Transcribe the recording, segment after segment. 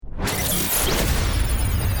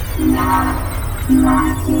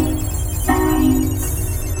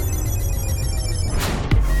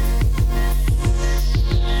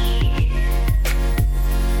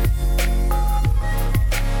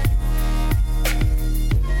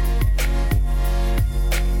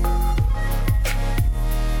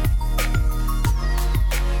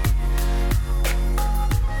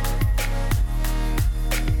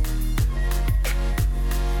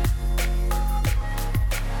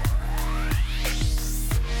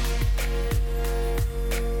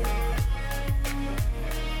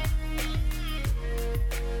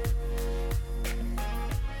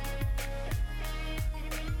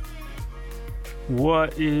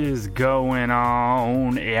What is going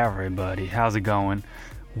on, everybody? How's it going?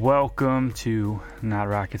 Welcome to Not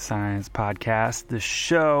Rocket Science Podcast, the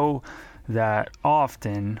show that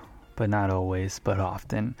often, but not always, but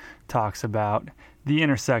often, talks about the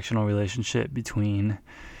intersectional relationship between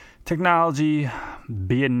technology,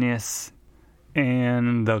 business,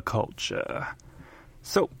 and the culture.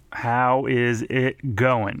 So, how is it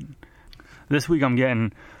going? This week I'm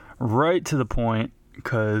getting right to the point,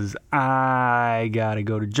 because I gotta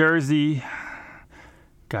go to Jersey,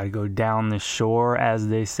 gotta go down the shore, as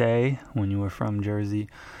they say, when you are from Jersey.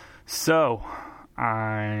 So,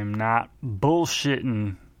 I'm not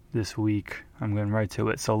bullshitting this week. I'm going right to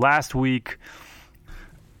it. So, last week,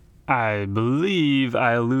 I believe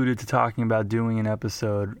I alluded to talking about doing an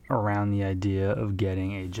episode around the idea of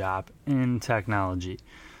getting a job in technology.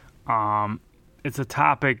 It's a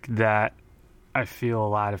topic that I feel a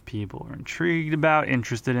lot of people are intrigued about,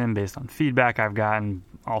 interested in, based on feedback I've gotten,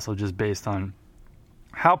 also just based on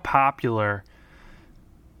how popular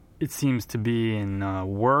it seems to be in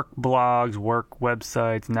work blogs, work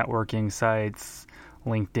websites, networking sites,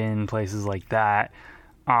 LinkedIn, places like that.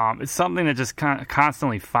 It's something that just kind of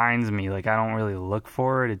constantly finds me. Like, I don't really look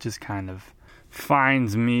for it. It just kind of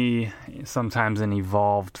finds me, sometimes in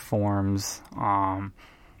evolved forms,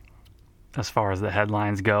 as far as the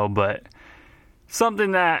headlines go, but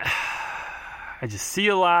something that I just see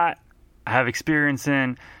a lot, I have experience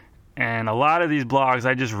in, and a lot of these blogs,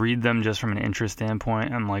 I just read them just from an interest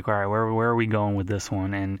standpoint. I'm like, all right, where are we going with this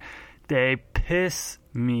one? And they piss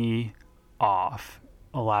me off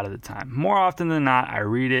a lot of the time. More often than not, I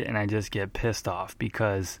read it and I just get pissed off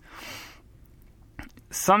because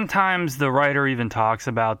sometimes the writer even talks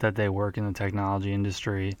about that they work in the technology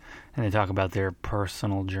industry and they talk about their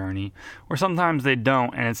personal journey, or sometimes they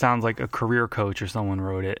don't and it sounds like a career coach or someone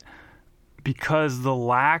wrote it, because the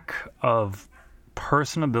lack of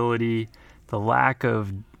personability, the lack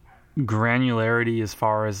of granularity as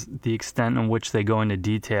far as the extent in which they go into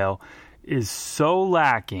detail is so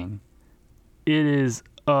lacking. It is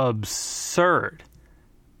absurd.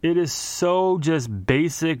 It is so just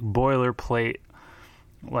basic boilerplate.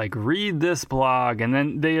 Like, read this blog, and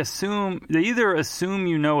then they either assume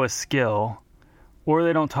you know a skill, or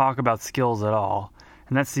they don't talk about skills at all,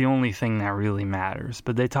 and that's the only thing that really matters.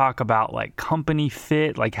 But they talk about, like, company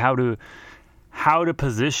fit, like how to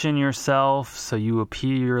position yourself so you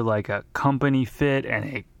appear like a company fit and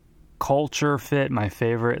a culture fit. My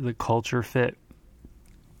favorite, the culture fit.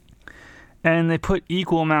 And they put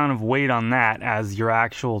equal amount of weight on that as your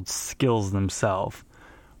actual skills themselves,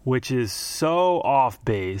 which is so off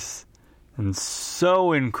base and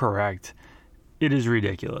so incorrect. It is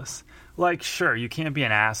ridiculous. Like, sure, you can't be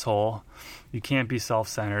an asshole, you can't be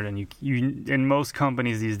self-centered, and you in most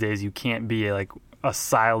companies these days, you can't be like a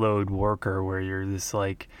siloed worker where you're this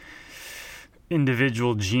like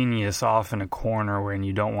individual genius off in a corner when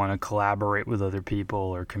you don't want to collaborate with other people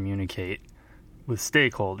or communicate with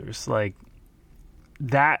stakeholders. Like,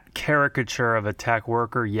 that caricature of a tech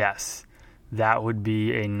worker, yes, that would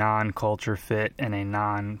be a non-culture fit and a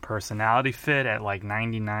non-personality fit at like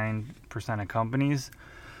 99% of companies.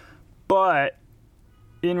 But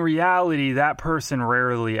in reality, that person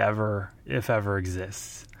rarely ever, if ever,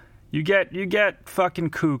 exists. You get fucking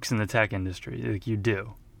kooks in the tech industry. Like, you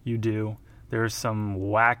do. There's some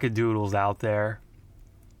wackadoodles out there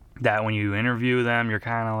that when you interview them, you're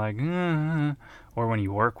kind of like, or when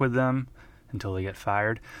you work with them until they get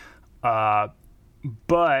fired.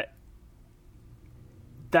 But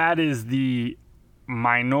that is the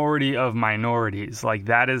minority of minorities. Like,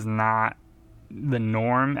 that is not the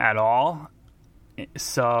norm at all.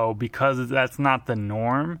 So because that's not the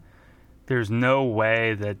norm, there's no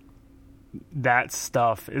way that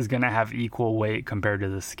stuff is going to have equal weight compared to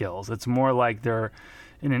the skills. It's more like they're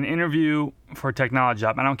in an interview for a technology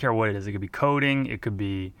job. I don't care what it is. It could be coding, it could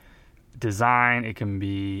be design, it can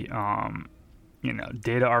be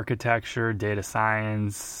data architecture, data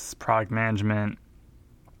science, product management,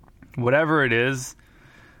 whatever it is.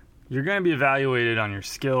 you're going to be evaluated on your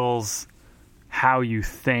skills, how you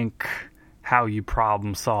think, how you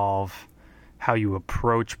problem solve, how you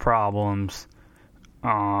approach problems,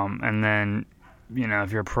 and then,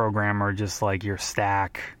 if you're a programmer, just like your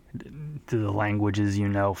stack, do the languages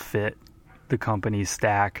fit the company's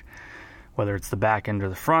stack, whether it's the back end or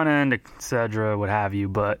the front end, etc., what have you.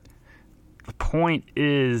 But the point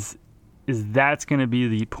is that's going to be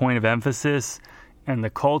the point of emphasis, and the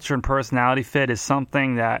culture and personality fit is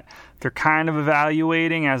something that they're kind of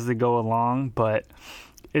evaluating as they go along, but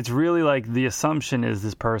it's really like the assumption is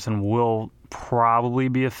this person will probably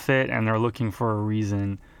be a fit, and they're looking for a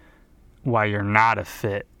reason why you're not a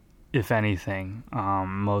fit, if anything.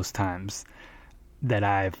 Most times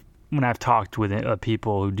that when I've talked with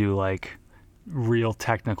people who do like real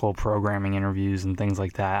technical programming interviews and things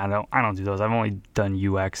like that, I don't do those. I've only done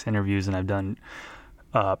UX interviews, and I've done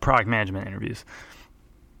product management interviews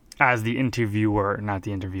as the interviewer, not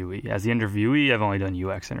the interviewee. As the interviewee, I've only done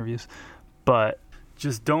UX interviews. But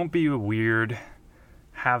just don't be weird.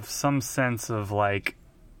 Have some sense of like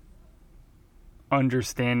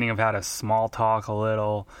understanding of how to small talk a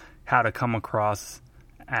little, how to come across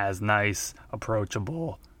as nice,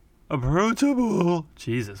 approachable.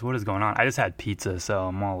 Jesus, what is going on? I just had pizza, so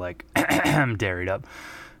I'm all like dairied up.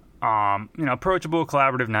 Approachable,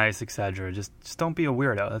 collaborative, nice, etc. Just don't be a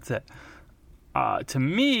weirdo. That's it. To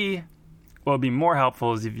me, what would be more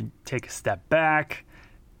helpful is if you take a step back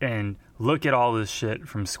and look at all this shit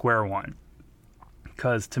from square one.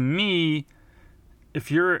 Because to me,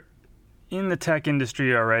 if you're in the tech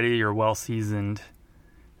industry already, you're well seasoned,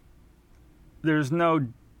 there's no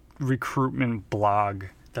recruitment blog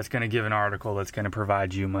that's going to give an article that's going to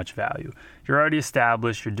provide you much value. You're already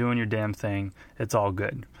established. You're doing your damn thing. It's all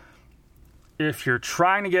good. If you're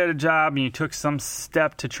trying to get a job and you took some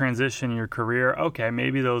step to transition your career, okay,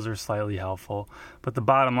 maybe those are slightly helpful. But the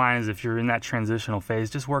bottom line is if you're in that transitional phase,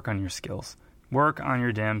 just work on your skills. Work on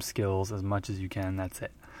your damn skills as much as you can. That's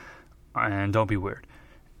it. And don't be weird.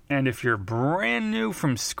 And if you're brand new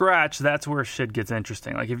from scratch, that's where shit gets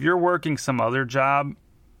interesting. Like if you're working some other job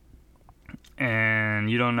and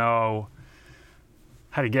you don't know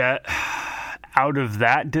how to get out of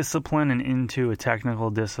that discipline and into a technical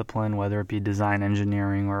discipline, whether it be design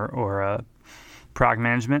engineering or product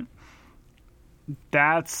management,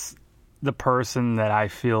 that's the person that I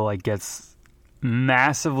feel like gets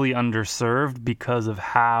massively underserved because of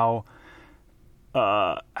how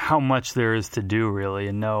much there is to do, really.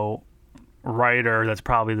 And no writer that's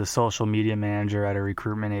probably the social media manager at a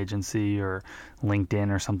recruitment agency or LinkedIn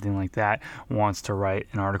or something like that wants to write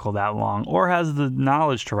an article that long or has the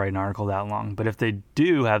knowledge to write an article that long. But if they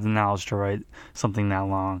do have the knowledge to write something that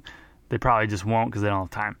long, they probably just won't because they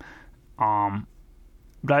don't have time.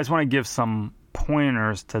 But I just want to give some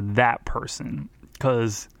pointers to that person,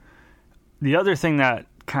 because the other thing that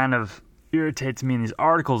kind of irritates me in these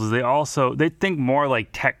articles is they think more like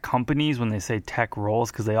tech companies when they say tech roles,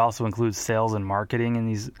 because they also include sales and marketing in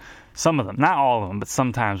these, some of them, not all of them, but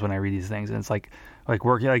sometimes when I read these things, and it's like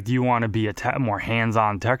working, like, do you want to be a more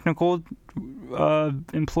hands-on technical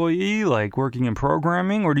employee, like working in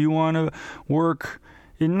programming, or do you want to work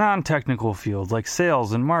in non-technical fields like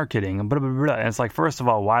sales and marketing and blah, blah, blah, blah. And it's like, first of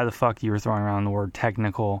all, why the fuck you were throwing around the word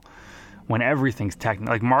technical when everything's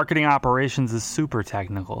technical? Like marketing operations is super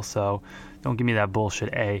technical, so don't give me that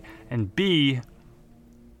bullshit, A. And B,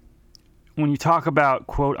 when you talk about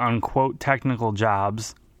quote unquote technical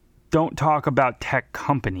jobs, don't talk about tech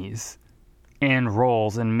companies and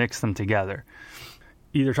roles and mix them together.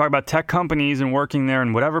 Either talk about tech companies and working there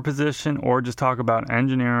in whatever position, or just talk about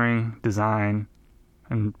engineering, design,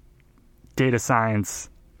 and data science,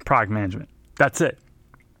 product management. That's it.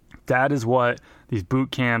 That is what these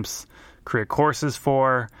boot camps create courses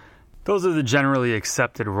for. Those are the generally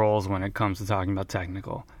accepted roles when it comes to talking about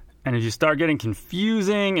technical. And if you start getting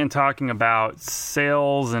confusing and talking about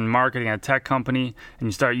sales and marketing at a tech company, and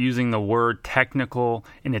you start using the word technical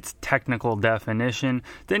in its technical definition,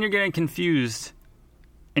 then you're getting confused,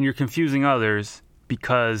 and you're confusing others,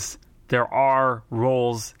 because there are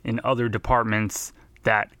roles in other departments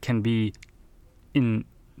that can be in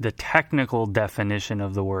the technical definition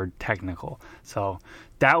of the word technical. So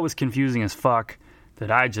that was confusing as fuck that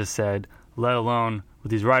I just said, let alone what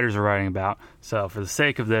these writers are writing about. So for the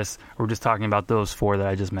sake of this, we're just talking about those four that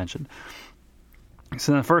I just mentioned.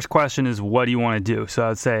 So the first question is, what do you want to do? So I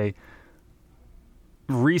would say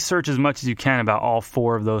research as much as you can about all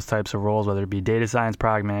four of those types of roles, whether it be data science,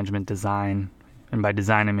 product management, design. And by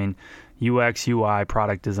design, I mean UX, UI,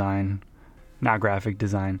 product design, not graphic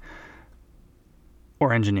design,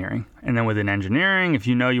 or engineering. And then within engineering, if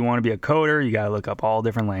you know you want to be a coder, you got to look up all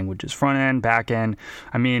different languages, front end, back end.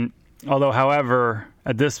 I mean, Although, however,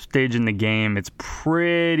 at this stage in the game, it's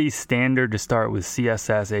pretty standard to start with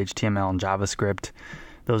CSS, HTML, and JavaScript.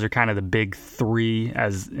 Those are kind of the big three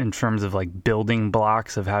as in terms of like building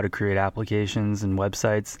blocks of how to create applications and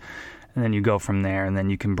websites. And then you go from there, and then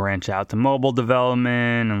you can branch out to mobile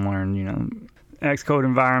development and learn, Xcode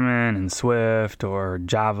environment and Swift or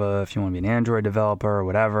Java if you want to be an Android developer or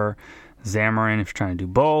whatever. Xamarin if you're trying to do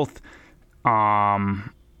both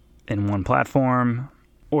in one platform.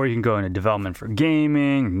 Or you can go into development for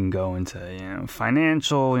gaming. You can go into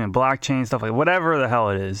financial, blockchain stuff, like whatever the hell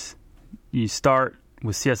it is. You start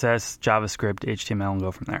with CSS, JavaScript, HTML, and go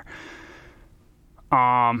from there.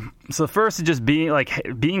 So first is just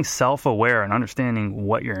being self-aware and understanding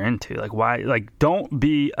what you're into. Like why? Like don't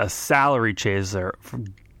be a salary chaser.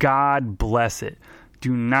 God bless it.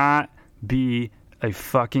 Do not be a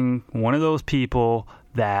fucking one of those people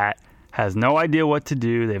that has no idea what to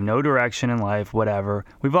do. They have no direction in life, whatever.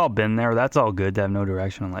 We've all been there. That's all good to have no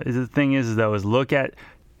direction in life. The thing is look at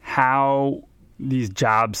how these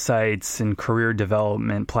job sites and career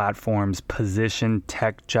development platforms position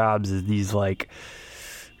tech jobs as these like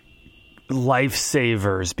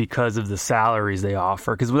lifesavers because of the salaries they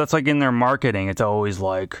offer. Because that's like in their marketing. It's always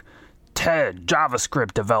like TED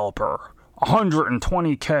JavaScript developer,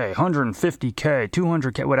 120K, 150K,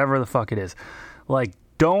 200K, whatever the fuck it is. Like,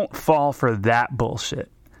 don't fall for that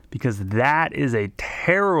bullshit, because that is a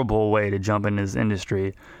terrible way to jump into this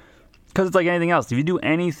industry. Because it's like anything else. If you do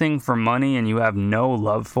anything for money and you have no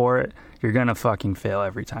love for it, you're going to fucking fail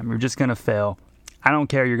every time. You're just going to fail. I don't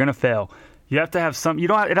care. You're going to fail. You have to have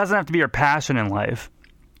it doesn't have to be your passion in life.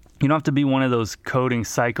 You don't have to be one of those coding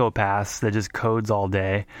psychopaths that just codes all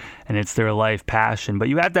day and it's their life passion. But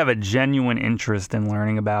you have to have a genuine interest in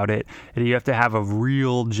learning about it. And you have to have a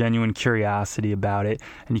real, genuine curiosity about it.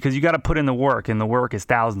 And because you got to put in the work, and the work is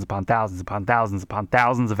thousands upon thousands upon thousands upon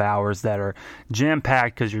thousands of hours that are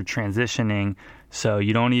jam-packed because you're transitioning. So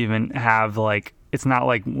you don't even have it's not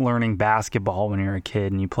like learning basketball when you're a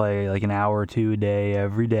kid and you play like an hour or two a day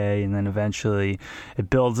every day, and then eventually it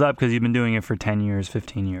builds up because you've been doing it for 10 years,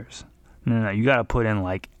 15 years. No, you got to put in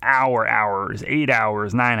like hours, 8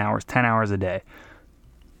 hours, 9 hours, 10 hours a day.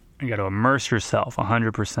 You got to immerse yourself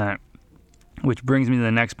 100%, which brings me to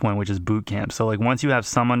the next point, which is boot camp. So like once you have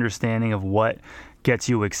some understanding of what gets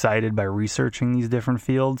you excited by researching these different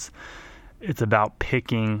fields, it's about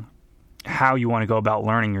picking how you want to go about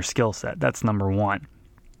learning your skill set. That's number one.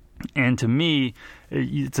 And to me,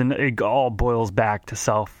 it all boils back to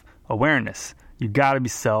self-awareness. You got to be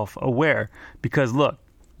self-aware, because look,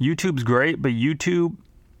 YouTube's great, but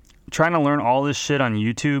trying to learn all this shit on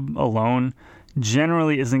YouTube alone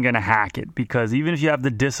generally isn't going to hack it, because even if you have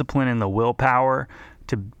the discipline and the willpower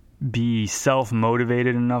to be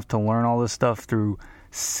self-motivated enough to learn all this stuff through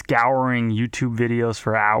scouring YouTube videos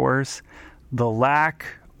for hours, the lack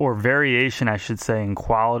or variation, I should say, in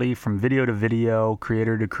quality from video to video,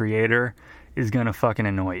 creator to creator, is going to fucking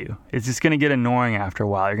annoy you. It's just going to get annoying after a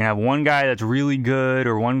while. You're going to have one guy that's really good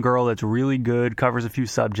or one girl that's really good, covers a few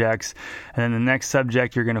subjects, and then the next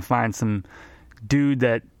subject you're going to find some dude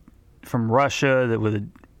that from Russia that with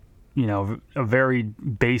a very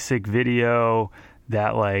basic video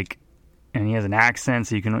that and he has an accent,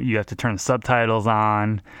 so you have to turn the subtitles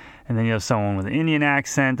on. And then you have someone with an Indian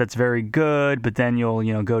accent that's very good, but then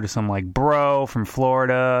you'll go to some like bro from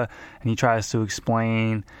Florida, and he tries to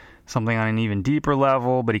explain something on an even deeper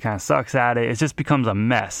level, but he kind of sucks at it. It just becomes a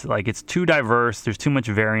mess. Like, it's too diverse. There's too much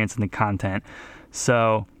variance in the content.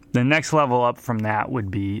 So the next level up from that would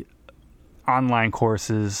be online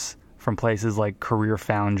courses from places like Career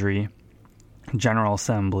Foundry, General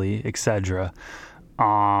Assembly, etc.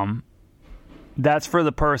 That's for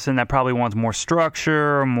the person that probably wants more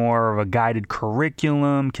structure, more of a guided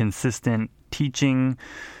curriculum, consistent teaching,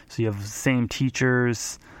 so you have the same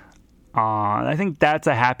teachers. I think that's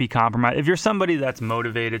a happy compromise. If you're somebody that's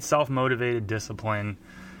motivated, self-motivated, disciplined,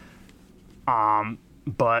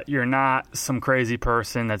 but you're not some crazy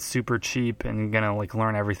person that's super cheap and gonna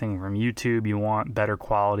learn everything from YouTube, you want better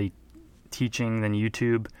quality teaching than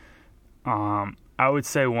YouTube, I would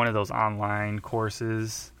say one of those online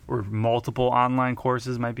courses or multiple online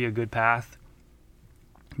courses might be a good path.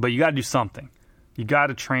 But you got to do something. You got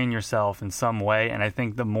to train yourself in some way, and I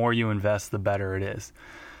think the more you invest, the better it is.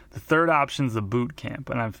 The third option is the boot camp,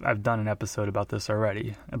 and I've done an episode about this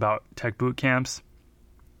already, about tech boot camps.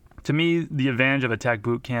 To me, the advantage of a tech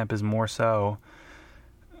boot camp is more so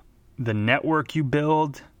the network you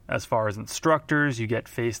build. As far as instructors, you get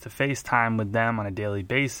face-to-face time with them on a daily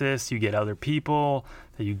basis. You get other people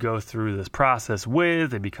that you go through this process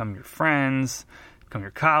with. They become your friends, become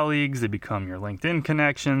your colleagues, they become your LinkedIn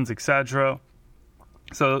connections, etc.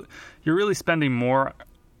 So you're really spending more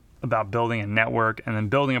about building a network and then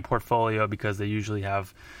building a portfolio because they usually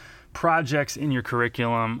have projects in your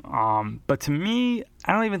curriculum. But to me,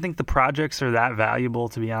 I don't even think the projects are that valuable,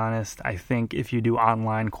 to be honest. I think if you do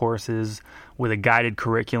online courses with a guided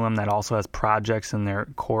curriculum that also has projects in their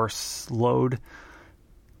course load,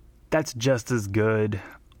 that's just as good,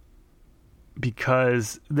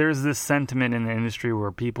 because there's this sentiment in the industry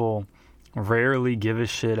where people rarely give a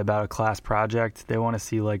shit about a class project. They want to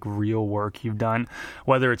see like real work you've done,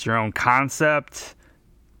 whether it's your own concept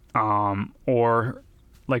or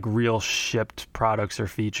like real shipped products or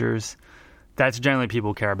features. That's generally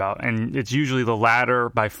people care about, and it's usually the latter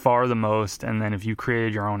by far the most. And then if you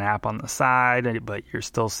created your own app on the side but you're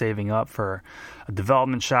still saving up for a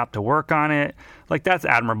development shop to work on it, like that's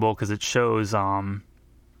admirable, because it shows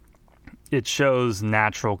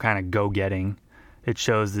natural kind of go-getting. It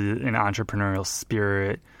shows an entrepreneurial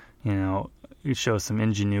spirit, it shows some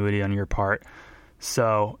ingenuity on your part.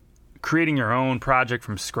 So creating your own project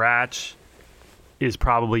from scratch is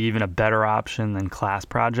probably even a better option than class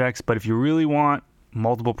projects. But if you really want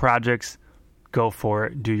multiple projects, go for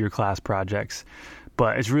it. Do your class projects.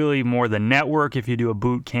 But it's really more the network if you do a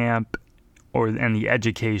boot camp, and the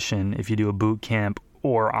education if you do a boot camp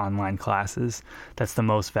or online classes. That's the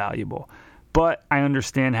most valuable. But I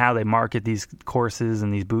understand how they market these courses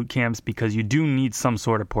and these boot camps, because you do need some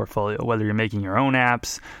sort of portfolio, whether you're making your own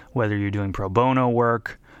apps, whether you're doing pro bono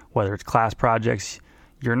work, whether it's class projects.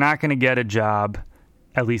 You're not going to get a job,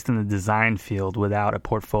 at least in the design field, without a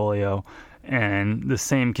portfolio. And the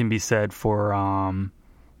same can be said for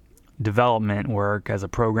development work as a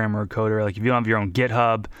programmer or coder. Like if you don't have your own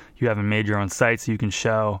GitHub, you haven't made your own site so you can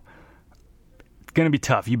show, it's going to be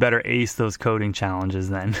tough. You better ace those coding challenges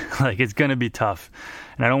then. Like it's going to be tough.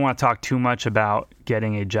 And I don't want to talk too much about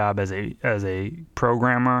getting a job as a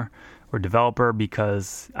programmer or developer,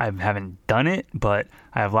 because I haven't done it, but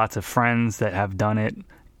I have lots of friends that have done it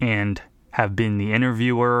and have been the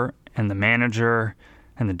interviewer and the manager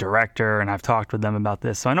and the director, and I've talked with them about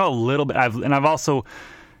this. So I know a little bit. I've also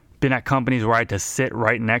been at companies where I had to sit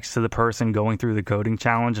right next to the person going through the coding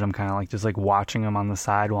challenge, and I'm kind of like just like watching them on the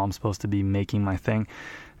side while I'm supposed to be making my thing.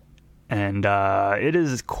 And it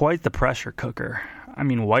is quite the pressure cooker. I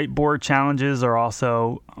mean, whiteboard challenges are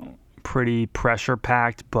also pretty pressure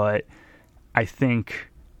packed, but I think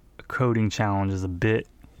a coding challenge is a bit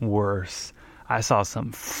worse. I saw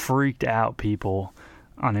some freaked out people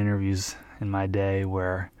on interviews in my day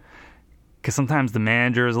because sometimes the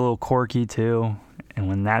manager is a little quirky too. And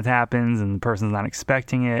when that happens and the person's not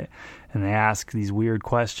expecting it, and they ask these weird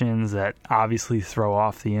questions that obviously throw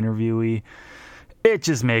off the interviewee, it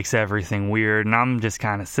just makes everything weird. And I'm just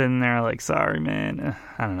kind of sitting there like, sorry, man.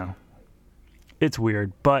 I don't know. It's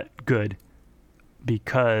weird, but good,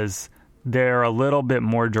 because they're a little bit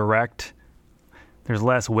more direct. There's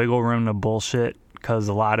less wiggle room to bullshit, because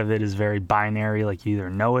a lot of it is very binary. Like you either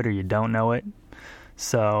know it or you don't know it.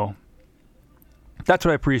 So that's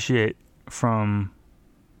what I appreciate from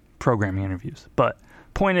programming interviews. But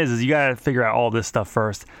point is you got to figure out all this stuff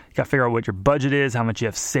first. You got to figure out what your budget is, how much you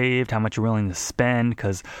have saved, how much you're willing to spend.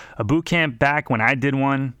 Because a boot camp back when I did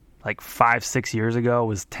one like 5-6 years ago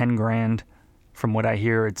was 10 grand. From what I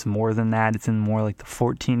hear, it's more than that. It's in more like the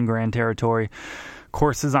 14 grand territory.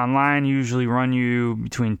 Courses online usually run you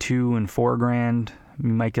between 2 and 4 grand. You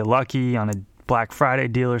might get lucky on a Black Friday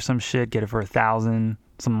deal or some shit, get it for $1,000,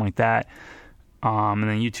 something like that. And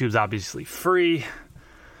then YouTube's obviously free.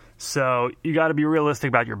 So you got to be realistic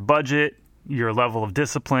about your budget, your level of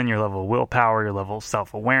discipline, your level of willpower, your level of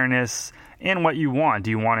self-awareness, and what you want.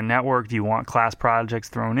 Do you want a network? Do you want class projects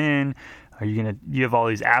thrown in? You have all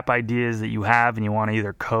these app ideas that you have, and you want to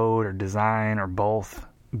either code or design or both,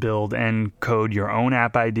 build and code your own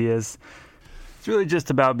app ideas. It's really just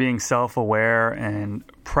about being self-aware and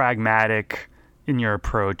pragmatic in your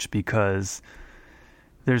approach, because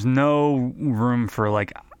there's no room for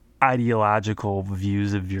like ideological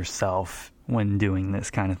views of yourself when doing this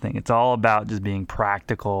kind of thing. It's all about just being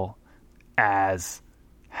practical as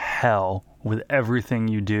hell with everything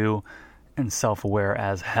you do, and self-aware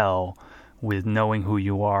as hell with knowing who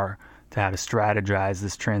you are to how to strategize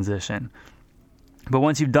this transition. But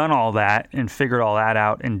once you've done all that and figured all that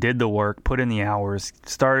out and did the work, put in the hours,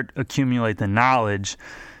 accumulate the knowledge,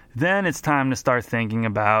 then it's time to start thinking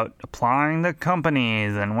about applying to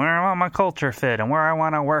companies and where I want my culture fit and where I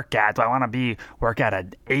want to work at. Do I want to work at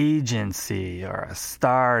an agency or a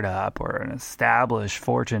startup or an established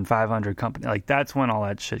Fortune 500 company? Like that's when all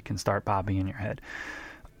that shit can start popping in your head.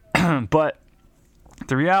 But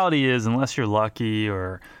the reality is, unless you're lucky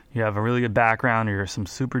or you have a really good background or you're some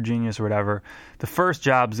super genius or whatever, the first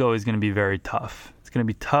job is always going to be very tough. It's going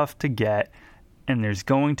to be tough to get, and there's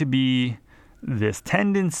going to be this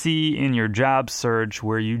tendency in your job search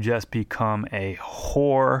where you just become a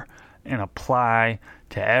whore and apply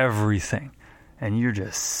to everything. And you're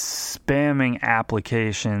just spamming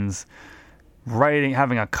applications,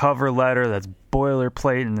 having a cover letter that's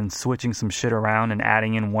boilerplate, and then switching some shit around and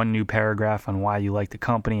adding in one new paragraph on why you like the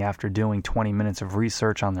company after doing 20 minutes of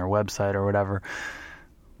research on their website or whatever.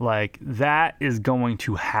 Like, that is going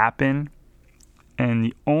to happen. And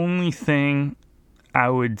the only thing I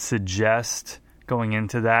would suggest going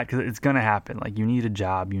into that, because it's going to happen. Like, you need a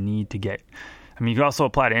job. You need to get... I mean, you can also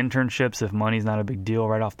apply to internships if money's not a big deal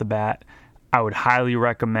right off the bat. I would highly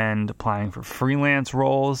recommend applying for freelance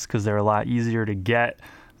roles because they're a lot easier to get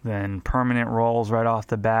than permanent roles right off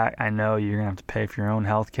the bat. I know you're going to have to pay for your own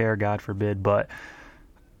health care, God forbid, but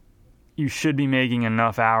you should be making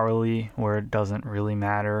enough hourly where it doesn't really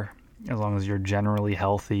matter as long as you're generally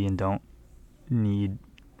healthy and don't need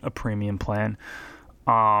a premium plan.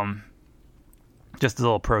 Just a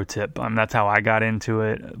little pro tip. That's how I got into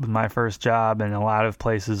it with my first job, and a lot of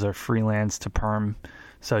places are freelance to perm.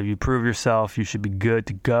 So if you prove yourself, you should be good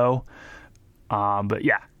to go. But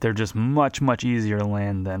yeah, they're just much, much easier to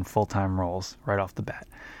land than full-time roles right off the bat.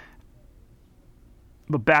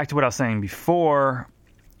 But back to what I was saying before,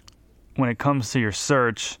 when it comes to your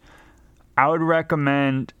search, I would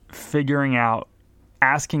recommend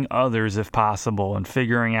asking others if possible, and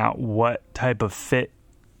figuring out what type of fit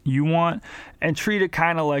you want, and treat it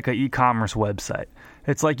kind of like an e-commerce website.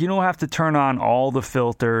 It's like you don't have to turn on all the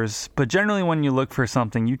filters, but generally when you look for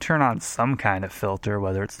something, you turn on some kind of filter,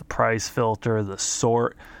 whether it's the price filter, the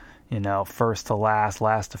sort, first to last,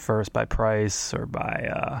 last to first by price, or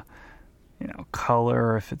by,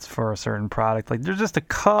 color if it's for a certain product. Like, there's just a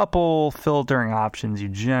couple filtering options you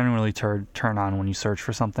generally turn on when you search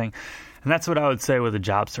for something. And that's what I would say with a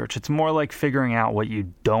job search. It's more like figuring out what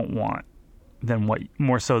you don't want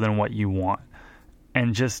more so than what you want.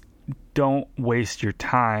 And just don't waste your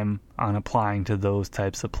time on applying to those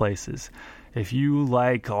types of places. If you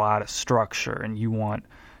like a lot of structure and you want,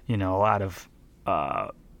 a lot of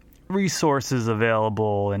resources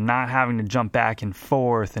available and not having to jump back and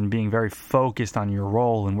forth and being very focused on your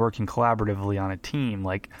role and working collaboratively on a team,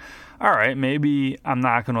 like, all right, maybe I'm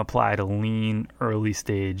not going to apply to lean early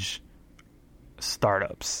stage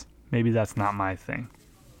startups. Maybe that's not my thing.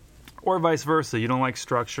 Or vice versa. You don't like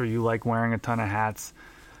structure. You like wearing a ton of hats.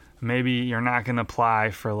 Maybe you're not going to apply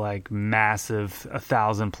for like massive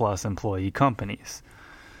 1,000+ employee companies.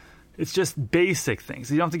 It's just basic things.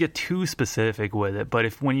 You don't have to get too specific with it.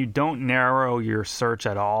 But when you don't narrow your search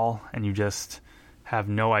at all and you just have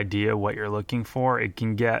no idea what you're looking for, it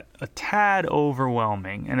can get a tad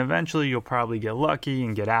overwhelming. And eventually you'll probably get lucky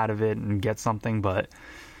and get out of it and get something. But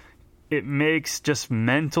it makes, just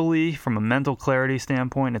mentally, from a mental clarity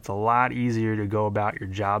standpoint, it's a lot easier to go about your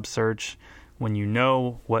job search when you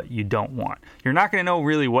know what you don't want. You're not going to know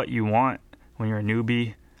really what you want when you're a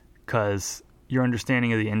newbie because your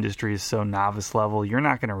understanding of the industry is so novice level. You're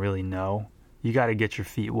not going to really know. You got to get your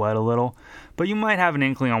feet wet a little. But you might have an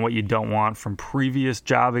inkling on what you don't want from previous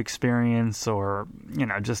job experience, or,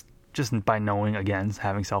 just by knowing, again,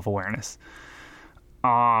 having self-awareness.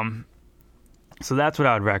 So that's what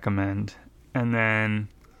I would recommend. And then,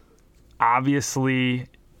 obviously,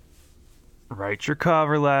 write your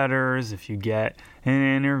cover letters. If you get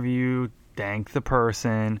an interview, thank the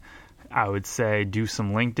person. I would say do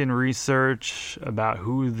some LinkedIn research about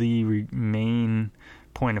who the main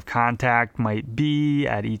point of contact might be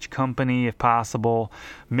at each company if possible.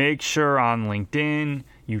 Make sure on LinkedIn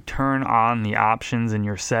you turn on the options in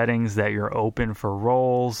your settings that you're open for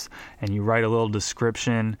roles, and you write a little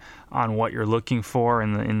description on what you're looking for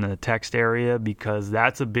in the text area, because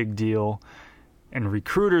that's a big deal. And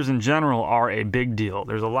recruiters in general are a big deal.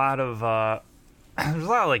 There's a lot of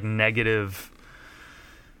like negative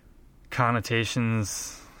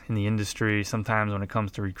connotations in the industry sometimes when it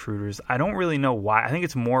comes to recruiters. I don't really know why. I think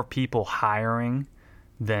it's more people hiring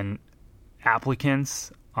than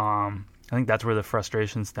applicants. I think that's where the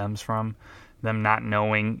frustration stems from, them not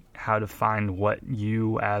knowing how to find what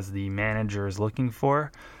you as the manager is looking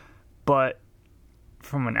for. But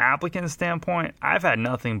from an applicant standpoint, I've had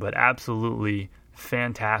nothing but absolutely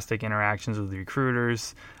fantastic interactions with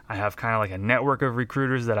recruiters. I have kind of like a network of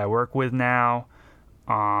recruiters that I work with now.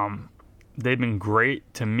 They've been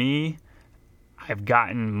great to me. I've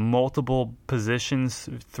gotten multiple positions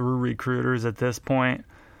through recruiters at this point.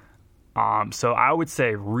 So I would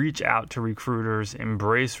say reach out to recruiters,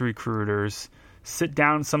 embrace recruiters, sit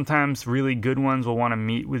down. Sometimes really good ones will want to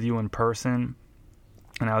meet with you in person,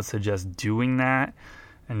 and I would suggest doing that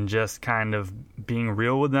and just kind of being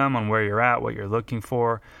real with them on where you're at, what you're looking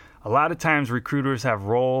for. A lot of times recruiters have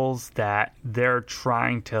roles that they're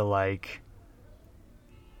trying to like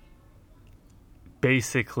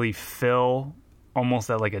basically fill almost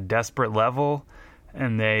at like a desperate level,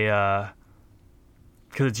 and they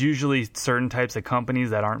because it's usually certain types of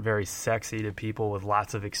companies that aren't very sexy to people with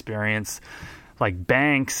lots of experience, like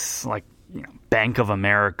banks, like, you know, Bank of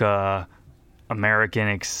America, American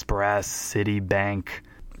Express, Citibank,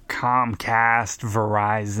 Comcast,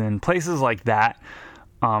 Verizon, places like that.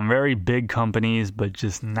 Very big companies, but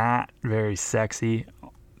just not very sexy.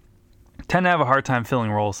 Tend to have a hard time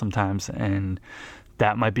filling roles sometimes, and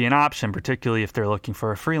that might be an option, particularly if they're looking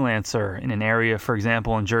for a freelancer in an area, for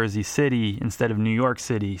example, in Jersey City instead of New York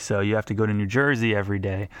City. So you have to go to New Jersey every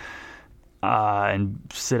day and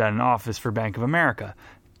sit at an office for Bank of America.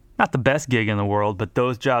 Not the best gig in the world, but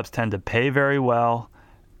those jobs tend to pay very well.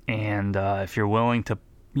 And if you're willing to,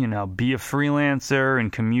 you know, be a freelancer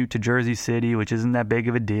and commute to Jersey City, which isn't that big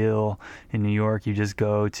of a deal. In New York, you just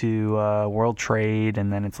go to World Trade,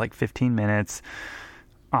 and then it's like 15 minutes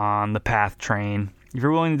on the PATH train. If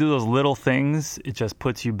you're willing to do those little things, it just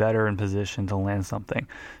puts you better in position to land something.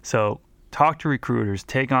 So talk to recruiters,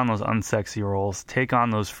 take on those unsexy roles, take on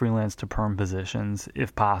those freelance to perm positions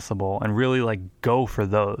if possible, and really like go for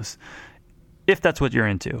those if that's what you're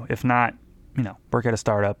into. If not, you know, work at a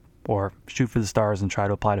startup or shoot for the stars and try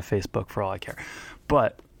to apply to Facebook for all I care.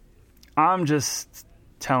 But I'm just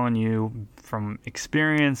telling you from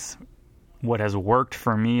experience what has worked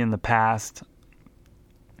for me in the past.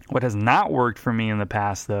 What has not worked for me in the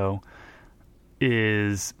past, though,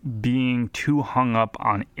 is being too hung up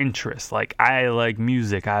on interest. Like, I like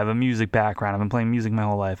music. I have a music background. I've been playing music my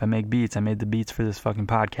whole life. I make beats. I made the beats for this fucking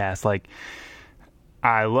podcast. Like,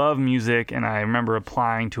 I love music, and I remember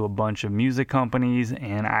applying to a bunch of music companies,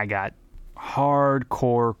 and I got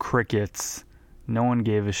hardcore crickets. No one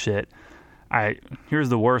gave a shit. Here's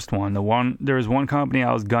the worst one. There was one company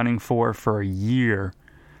I was gunning for a year,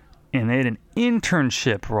 and they had an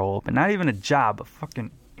internship role, but not even a job, a fucking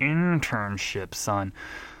internship, son.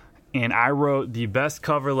 And I wrote the best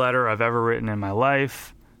cover letter I've ever written in my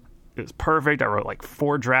life. It was perfect. I wrote like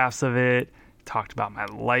 4 drafts of it. Talked about my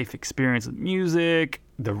life experience with music,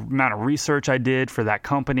 the amount of research I did for that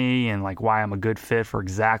company, and like why I'm a good fit for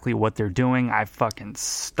exactly what they're doing. I fucking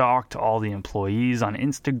stalked all the employees on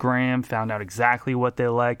Instagram, found out exactly what they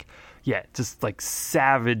like. Yeah, just like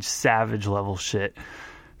savage level shit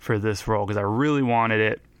for this role because I really wanted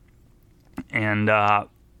it. And I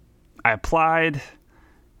applied.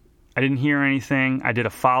 I didn't hear anything. I did a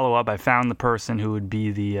follow-up. I found the person who would be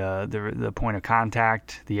the point of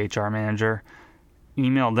contact, the HR manager.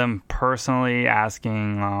 Emailed them personally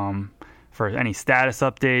asking for any status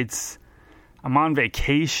updates. I'm on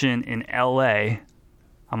vacation in LA.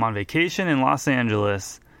 I'm on vacation in Los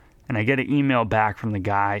Angeles, and I get an email back from the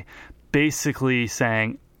guy basically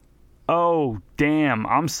saying, "Oh, damn,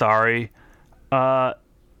 I'm sorry.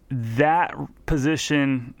 That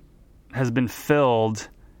position has been filled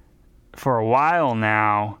for a while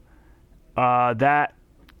now. That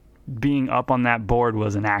being up on that board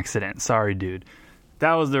was an accident. Sorry, dude."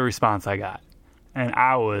 That was the response I got. And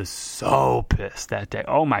I was so pissed that day.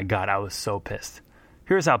 Oh my God, I was so pissed.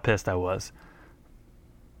 Here's how pissed I was.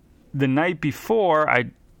 The night before,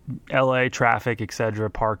 LA traffic, etc.,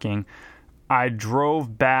 parking, I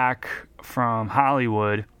drove back from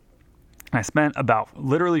Hollywood. I spent about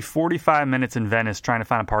literally 45 minutes in Venice trying to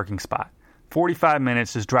find a parking spot. 45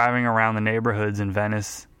 minutes just driving around the neighborhoods in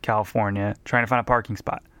Venice, California, trying to find a parking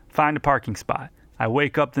spot. Find a parking spot. I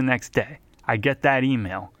wake up the next day. I get that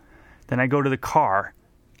email. Then I go to the car.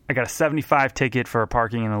 I got a 75 ticket for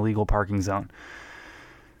parking in a legal parking zone.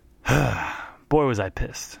 Boy, was I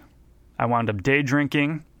pissed. I wound up day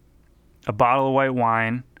drinking a bottle of white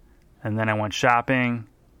wine, and then I went shopping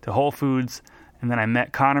to Whole Foods, and then I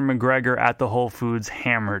met Conor McGregor at the Whole Foods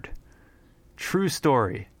hammered. True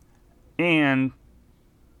story. And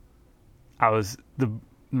I was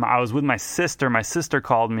with my sister. My sister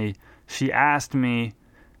called me. She asked me.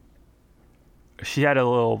 She had a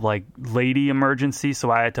little like lady emergency, so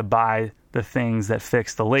I had to buy the things that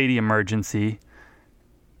fixed the lady emergency.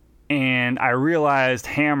 And I realized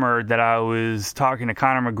hammered that I was talking to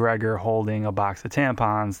Conor McGregor holding a box of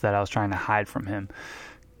tampons that I was trying to hide from him.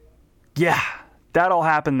 Yeah, that all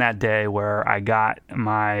happened that day where I got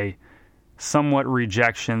my somewhat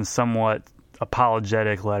rejection, somewhat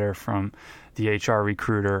apologetic letter from the HR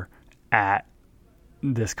recruiter at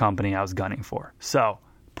this company I was gunning for. So,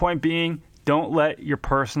 point being, don't let your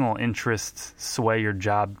personal interests sway your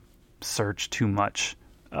job search too much.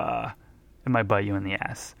 It might bite you in the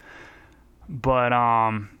ass. But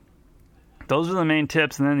those are the main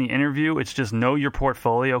tips. And then the interview, it's just know your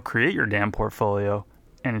portfolio, create your damn portfolio.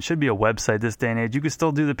 And it should be a website this day and age. You could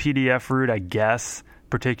still do the PDF route, I guess,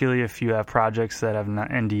 particularly if you have projects that have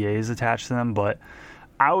NDAs attached to them. But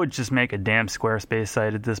I would just make a damn Squarespace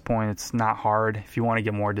site at this point. It's not hard. If you want to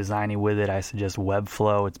get more designy with it, I suggest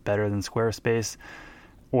Webflow. It's better than Squarespace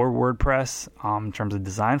or WordPress in terms of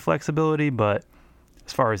design flexibility. But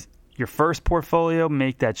as far as your first portfolio,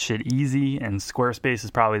 make that shit easy. And Squarespace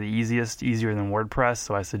is probably the easier than WordPress.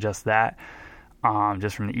 So I suggest that.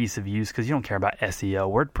 Just from the ease of use, because you don't care about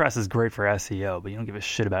SEO. WordPress is great for SEO, but you don't give a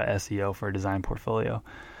shit about SEO for a design portfolio.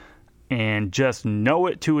 And just know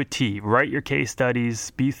it to a T. Write your case studies,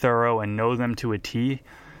 be thorough, and know them to a T.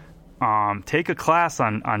 Take a class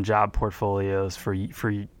on job portfolios for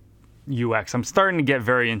UX. I'm starting to get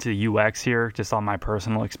very into UX here, just on my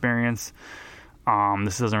personal experience.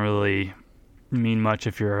 This doesn't really mean much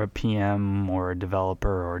if you're a PM or a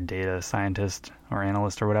developer or a data scientist or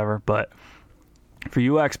analyst or whatever, but for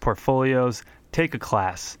UX portfolios, take a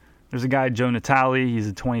class. There's a guy, Joe Natale. He's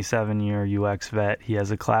a 27-year UX vet. He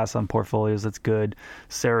has a class on portfolios that's good.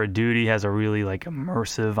 Sarah Duty has a really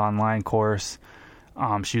immersive online course.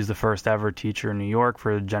 She was the first ever teacher in New York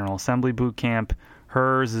for the General Assembly boot camp.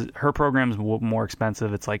 Her program's more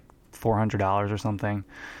expensive. It's like $400 or something.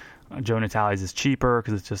 Joe Natale's is cheaper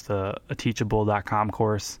because it's just a teachable.com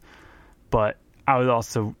course. But I would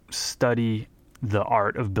also study the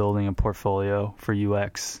art of building a portfolio for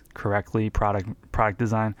UX correctly, product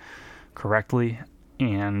design correctly,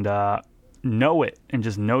 and know it, and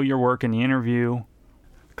just know your work in the interview.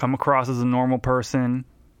 Come across as a normal person,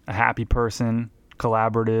 a happy person,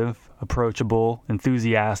 collaborative, approachable,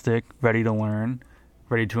 enthusiastic, ready to learn,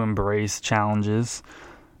 ready to embrace challenges,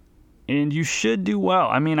 and you should do well.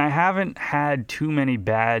 I mean, I haven't had too many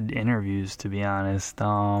bad interviews, to be honest.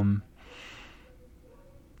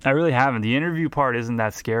 I really haven't. The interview part isn't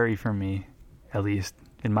that scary for me, at least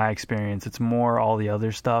in my experience. It's more all the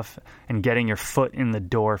other stuff and getting your foot in the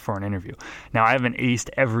door for an interview. Now, I haven't aced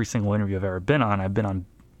every single interview I've ever been on. I've been on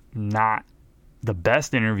not the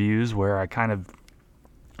best interviews where I kind of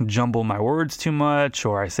jumble my words too much,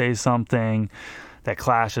 or I say something that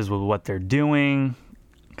clashes with what they're doing,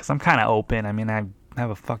 because I'm kind of open. I mean, I have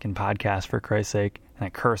a fucking podcast, for Christ's sake, and I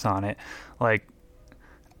curse on it.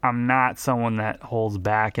 I'm not someone that holds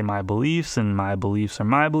back in my beliefs, and my beliefs are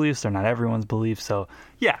my beliefs. They're not everyone's beliefs. So,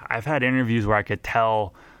 yeah, I've had interviews where I could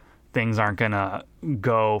tell things aren't going to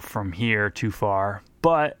go from here too far.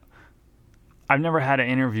 But I've never had an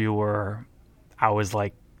interview where I was,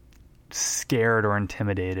 scared or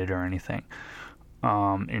intimidated or anything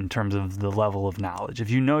in terms of the level of knowledge. If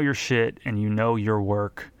you know your shit and you know your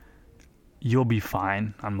work, you'll be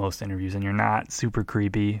fine on most interviews, and you're not super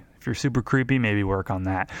creepy. If you're super creepy, maybe work on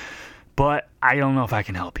that. But I don't know if I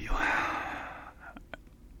can help you.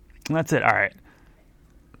 And that's it. All right.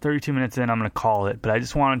 32 minutes in, I'm going to call it. But I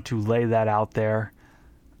just wanted to lay that out there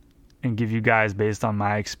and give you guys, based on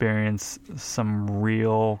my experience, some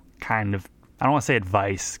real kind of, I don't want to say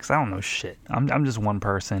advice, because I don't know shit. I'm just one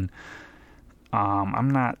person.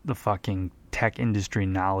 I'm not the fucking tech industry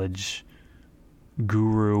knowledge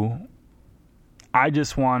guru. I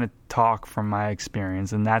just want to talk from my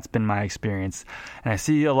experience, and that's been my experience. And I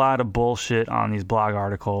see a lot of bullshit on these blog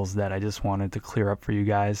articles that I just wanted to clear up for you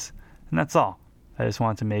guys. And that's all. I just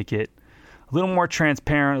wanted to make it a little more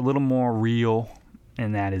transparent, a little more real,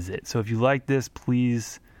 and that is it. So if you like this,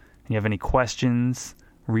 please, and you have any questions,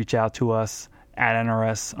 reach out to us at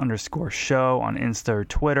NRS_show on Insta or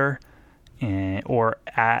Twitter, or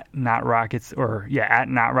at Not Rockets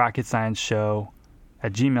Science Show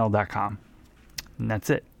at gmail.com. And that's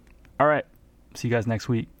it. All right. See you guys next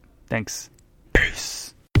week. Thanks. Peace.